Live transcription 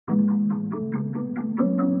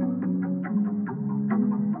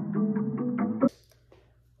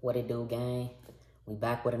What it do, gang? We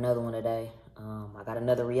back with another one today. I got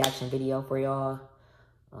another reaction video for y'all.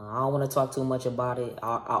 I don't want to talk too much about it.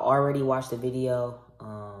 I already watched the video.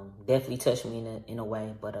 Definitely touched me in a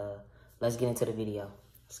way, but let's get into the video.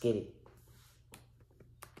 Let's get it.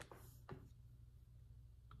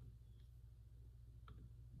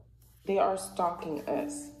 They are stalking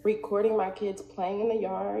us, recording my kids playing in the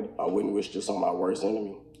yard. I wouldn't wish this on my worst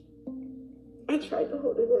enemy. I tried to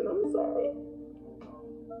hold it in, I'm sorry.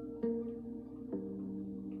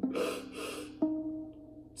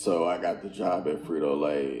 So I got the job at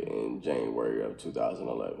Fritolay in January of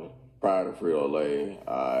 2011. Prior to Fritolay,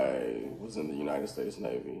 I was in the United States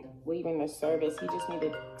Navy. Leaving the service, he just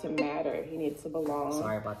needed to matter. He needed to belong.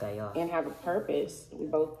 Sorry about that, y'all. And have a purpose. We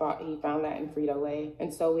both thought he found that in Fritolay.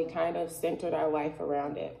 And so we kind of centered our life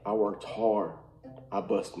around it. I worked hard. I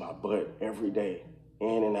bust my butt every day,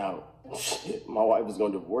 in and out. Shit, my wife was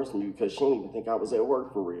gonna divorce me because she didn't even think I was at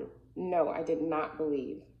work for real. No, I did not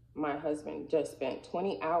believe my husband just spent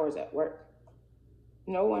 20 hours at work.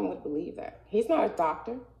 No one would believe that. He's not a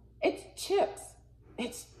doctor. It's chips.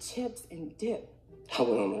 It's chips and dip. I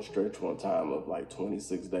went on a stretch one time of like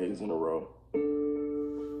 26 days in a row.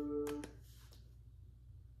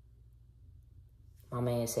 My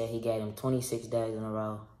man said he gave him 26 days in a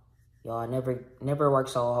row. Y'all never work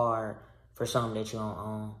so hard for something that you don't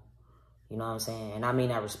own. You know what I'm saying? And I mean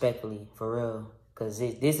that respectfully, for real. Because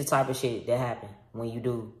this is the type of shit that happen when you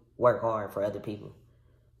do work hard for other people.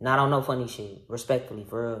 Not on no funny shit. Respectfully,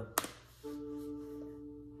 for real.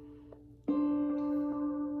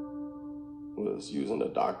 Was using the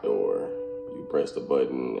doctor, or you press the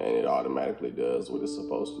button and it automatically does what it's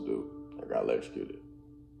supposed to do. I got electrocuted.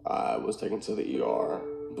 I was taken to the ER,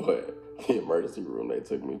 but the emergency room they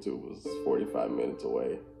took me to was 45 minutes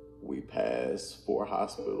away. We passed 4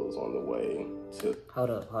 hospitals on the way to...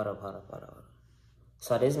 Hold up.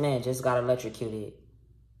 So this man just got electrocuted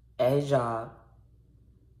at his job.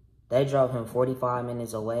 They drove him 45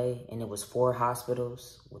 minutes away, and it was 4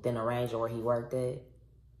 hospitals within the range of where he worked at.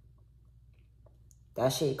 That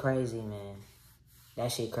shit crazy, man.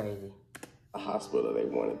 That shit crazy. A hospital they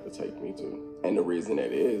wanted to take me to. And the reason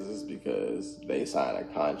that is because they signed a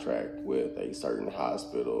contract with a certain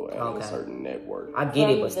hospital and a certain network. I get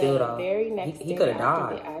it, but still though, very next he could have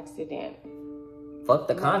after died. The accident. Fuck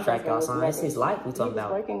the contract y'all signed. It's his life we talking about.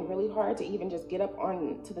 He was working really hard to even just get up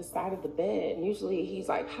on to the side of the bed. Usually he's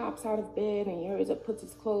like hops out of bed and he hurries up, puts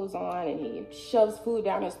his clothes on, and he shoves food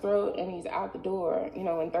down his throat and he's out the door. You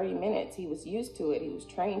know, in 30 minutes, he was used to it. He was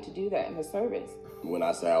trained to do that in the service. When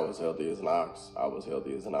I say I was healthy as an ox, I was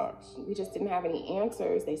healthy as an ox. We just didn't have any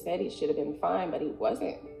answers. They said he should have been fine, but he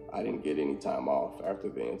wasn't. I didn't get any time off after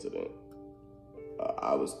the incident.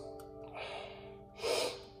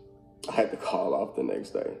 I had to call off the next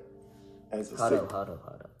day. Hold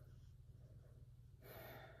up.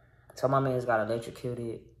 So my man's got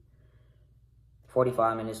electrocuted,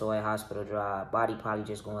 45 minutes away, hospital drive, body probably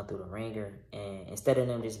just going through the ringer. And instead of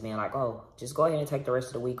them just being like, oh, just go ahead and take the rest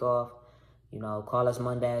of the week off, you know, call us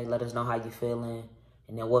Monday, let us know how you feeling,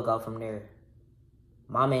 and then we'll go from there.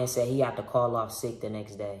 My man said he had to call off sick the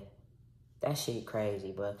next day. That shit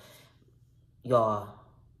crazy, but y'all,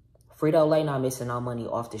 Fritolay not missing no money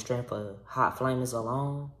off the strength of hot flamers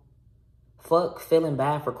alone. Fuck feeling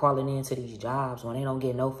bad for calling into these jobs when they don't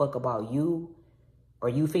get no fuck about you, or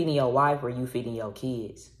you feeding your wife, or you feeding your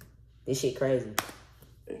kids. This shit crazy.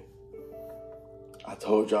 Hey, I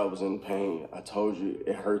told you I was in pain. I told you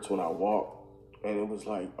it hurts when I walk. And it was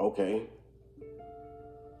like, okay,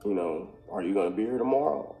 you know, are you gonna be here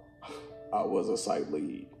tomorrow? I was a site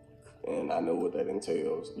lead. And I know what that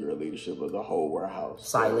entails. You're a leadership of the whole warehouse.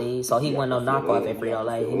 Site lead. So he wasn't no knockoff at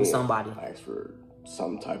Fritolay. He was somebody. I asked for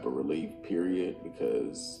some type of relief, period,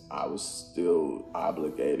 because I was still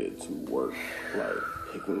obligated to work, like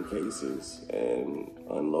picking cases and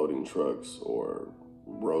unloading trucks or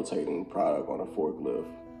rotating product on a forklift.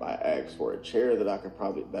 I asked for a chair that I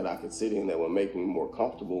could sit in that would make me more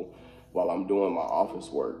comfortable while I'm doing my office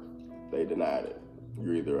work. They denied it.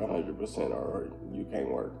 You're either 100% or you can't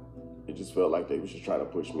work. It just felt like they was just trying to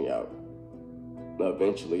push me out.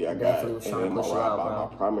 Eventually, I got an MRI by my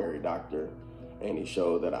primary doctor, and he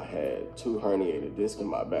showed that I had 2 herniated discs in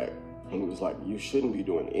my back. And he was like, you shouldn't be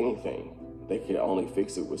doing anything. They can only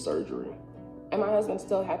fix it with surgery. And my husband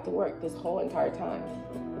still had to work this whole entire time.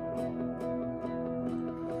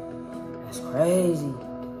 That's crazy.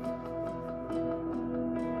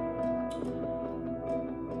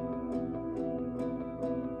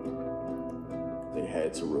 They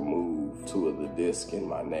had to remove 2 of the discs in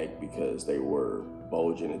my neck because they were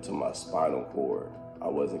bulging into my spinal cord. I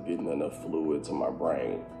wasn't getting enough fluid to my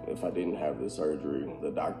brain. If I didn't have the surgery, the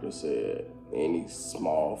doctor said any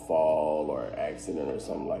small fall or accident or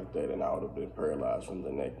something like that, and I would have been paralyzed from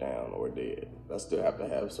the neck down or dead. I still have to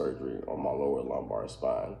have surgery on my lower lumbar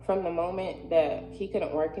spine. From the moment that he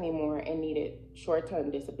couldn't work anymore and needed short-term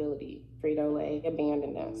disability, Fritolay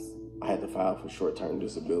abandoned us. I had to file for short-term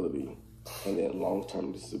disability and then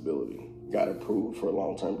long-term disability. Got approved for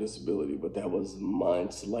long-term disability, but that was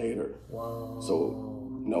months later. Whoa. So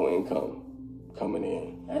no income coming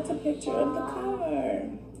in. That's a picture of the car.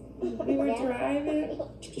 We were driving.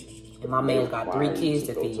 And my man's got 3 kids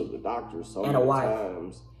to feed. Go to the doctor so and many a wife.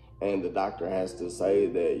 times, and the doctor has to say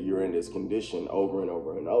that you're in this condition over and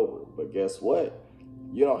over and over. But guess what?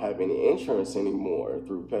 You don't have any insurance anymore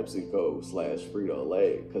through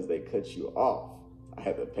PepsiCo/Frito-Lay because they cut you off. I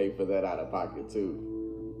had to pay for that out of pocket too.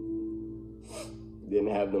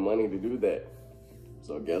 Didn't have the money to do that.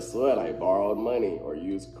 So guess what? I borrowed money or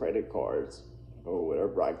used credit cards or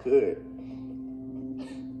whatever I could.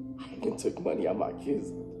 I even took money out of my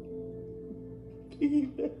kids' piggy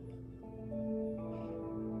bank.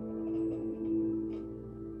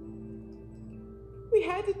 We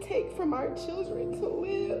had to take from our children to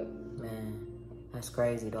live. Man, that's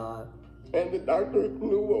crazy, dog. And the doctor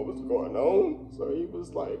knew what was going on, so he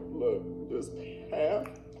was like, look, just pay half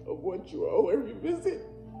of what you owe every visit,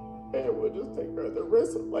 and we'll just take care of the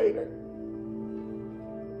rest later.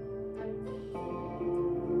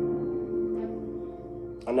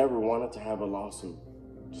 I never wanted to have a lawsuit,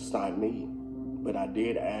 just not me, but I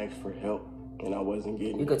did ask for help, and I wasn't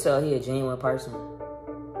getting You could tell he a genuine person.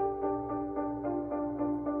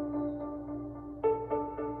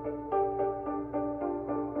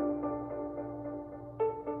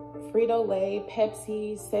 Frito-Lay,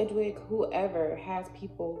 Pepsi, Sedgwick, whoever has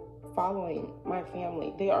people following my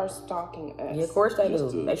family. They are stalking us. Yeah, of course they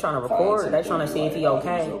do. They trying to record. They trying to see if he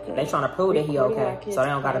okay. They trying to prove that he okay. So they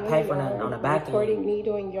don't got to pay for nothing on the back end. Recording me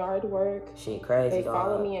doing yard work. Shit crazy, They dog.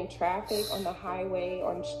 follow me in traffic, on the highway,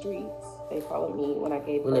 on streets. They follow me when I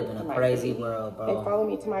gave We birth live in to a my crazy baby. world, They bro. follow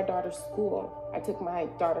me to my daughter's school. I took my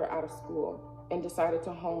daughter out of school and decided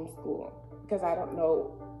to homeschool because I don't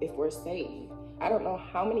know if we're safe. I don't know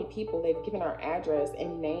how many people they've given our address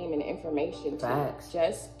and name and information to Facts.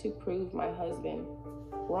 just to prove my husband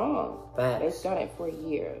wrong. Facts. They've done it for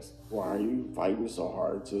years. Why are you fighting so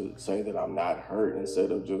hard to say that I'm not hurt instead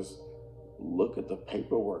of just look at the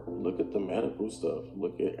paperwork, look at the medical stuff,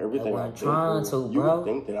 look at everything They I've weren't been trying through? to, You bro. would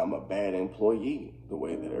think that I'm a bad employee the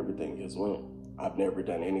way that everything has went. I've never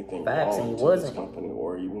done anything Facts, and wrong he to wasn't. this company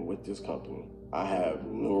or even with this company. I have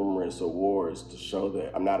numerous awards to show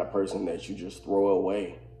that I'm not a person that you just throw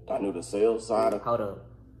away. I knew the sales side of Hold up.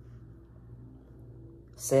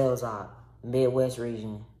 Sales op, Midwest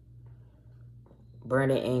region.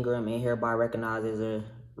 Brandon Ingram and hereby recognized as a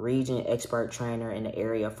region expert trainer in the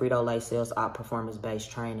area of Frito-Lay sales op performance-based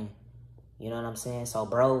training. You know what I'm saying? So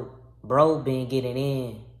bro been getting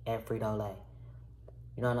in at Frito-Lay.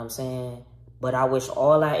 You know what I'm saying? But I wish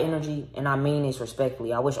all that energy, and I mean this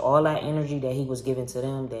respectfully, I wish all that energy that he was giving to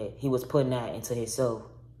them, that he was putting that into himself.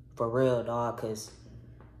 For real, dog, because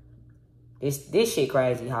this shit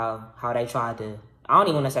crazy how they tried to, I don't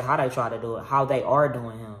even want to say how they tried to do it, how they are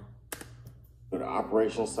doing him. the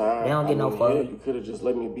operations side. They don't get no fuck. Hell, you could have just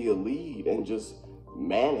let me be a lead and just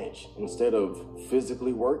manage instead of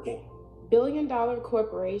physically working. Billion-dollar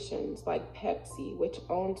corporations like Pepsi, which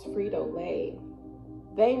owns Frito-Lay,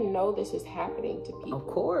 they know this is happening to people. Of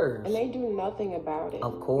course. And they do nothing about it.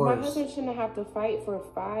 Of course. My husband shouldn't have to fight for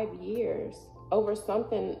 5 years over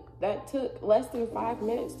something that took less than 5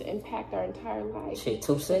 minutes to impact our entire life. Shit,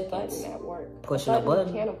 2 seconds. Button at work. Pushing a button.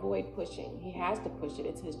 He can't avoid pushing. He has to push it.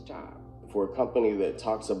 It's his job. For a company that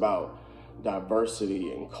talks about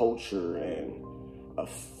diversity and culture and a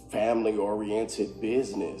family-oriented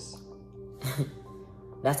business.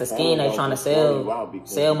 That's the skin they trying to sell.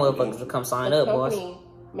 Sell motherfuckers to come sign up, boss. The company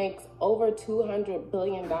makes over $200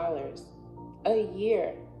 billion a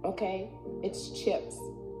year, okay? It's chips.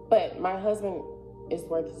 But my husband is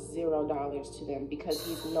worth $0 to them because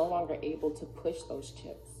he's no longer able to push those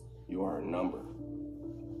chips. You are a number.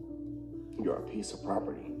 You're a piece of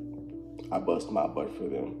property. I bust my butt for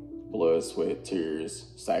them. Blood, sweat, tears,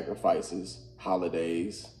 sacrifices,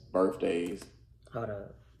 holidays, birthdays. Hold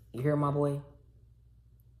up. You hear my boy?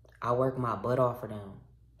 I work my butt off for them.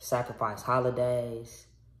 Sacrifice holidays,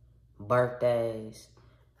 birthdays,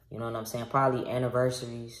 you know what I'm saying? Probably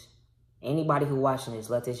anniversaries. Anybody who watching this,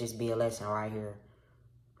 let this just be a lesson right here.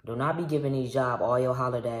 Do not be giving these jobs all your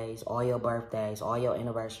holidays, all your birthdays, all your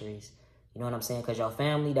anniversaries. You know what I'm saying? Because your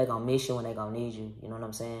family, they're going to miss you and they're going to need you. You know what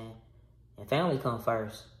I'm saying? And family come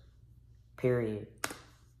first. Period.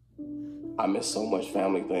 I miss so much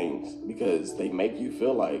family things because they make you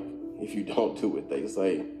feel like if you don't do what they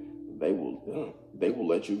say, they will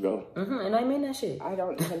let you go. And I mean that shit. I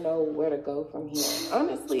don't even know where to go from here.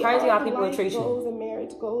 Honestly, it's crazy all how the people life treat goals you. and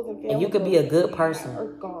marriage goals and family And you could be a good person. are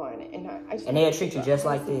gone, and I just and they'll treat you just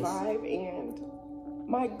like this. Survive, and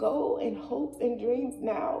my goal and hopes and dreams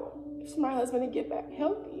now is for my husband to get back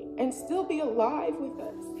healthy and still be alive with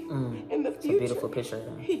us in the future. It's a beautiful picture of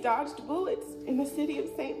him. He dodged bullets in the city of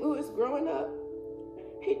St. Louis growing up.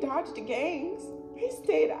 He dodged gangs. He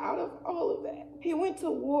stayed out of all of that. He went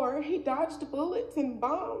to war. He dodged bullets and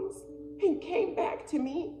bombs. He came back to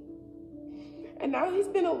me. And now he's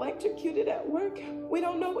been electrocuted at work. We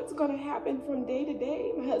don't know what's going to happen from day to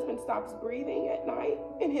day. My husband stops breathing at night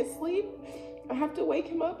in his sleep. I have to wake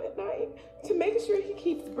him up at night to make sure he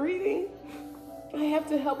keeps breathing. I have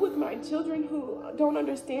to help with my children who don't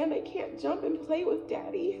understand they can't jump and play with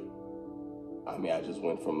daddy. I mean, I just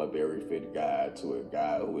went from a very fit guy to a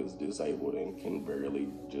guy who is disabled and can barely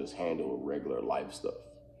just handle regular life stuff.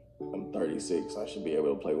 I'm 36. I should be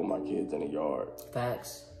able to play with my kids in the yard.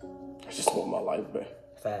 Facts. I just want my life back.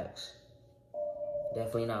 Facts.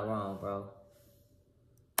 Definitely not wrong, bro.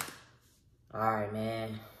 All right,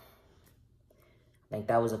 man. I think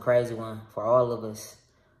that was a crazy one for all of us.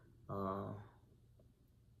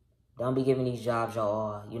 Don't be giving these jobs your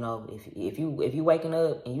all. You know, if you waking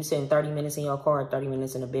up and you sitting 30 minutes in your car, 30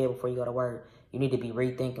 minutes in the bed before you go to work, you need to be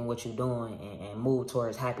rethinking what you're doing and move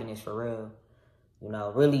towards happiness for real. You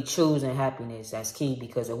know, really choosing happiness, that's key,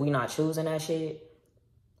 because if we not choosing that shit,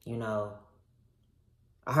 you know,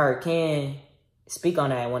 I heard Ken speak on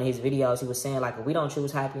that in one of his videos. He was saying, like, if we don't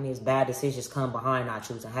choose happiness, bad decisions come behind not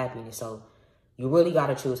choosing happiness. So you really got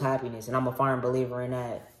to choose happiness. And I'm a firm believer in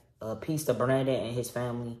that. Peace to Brandon and his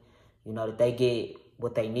family, you know, that they get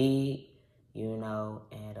what they need, you know,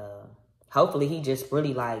 and hopefully he just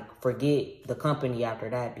really, like, forget the company after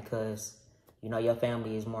that, because, you know, your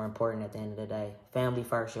family is more important at the end of the day. Family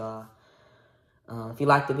first, y'all. If you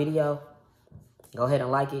like the video, go ahead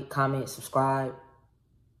and like it, comment, subscribe.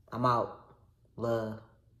 I'm out. Love.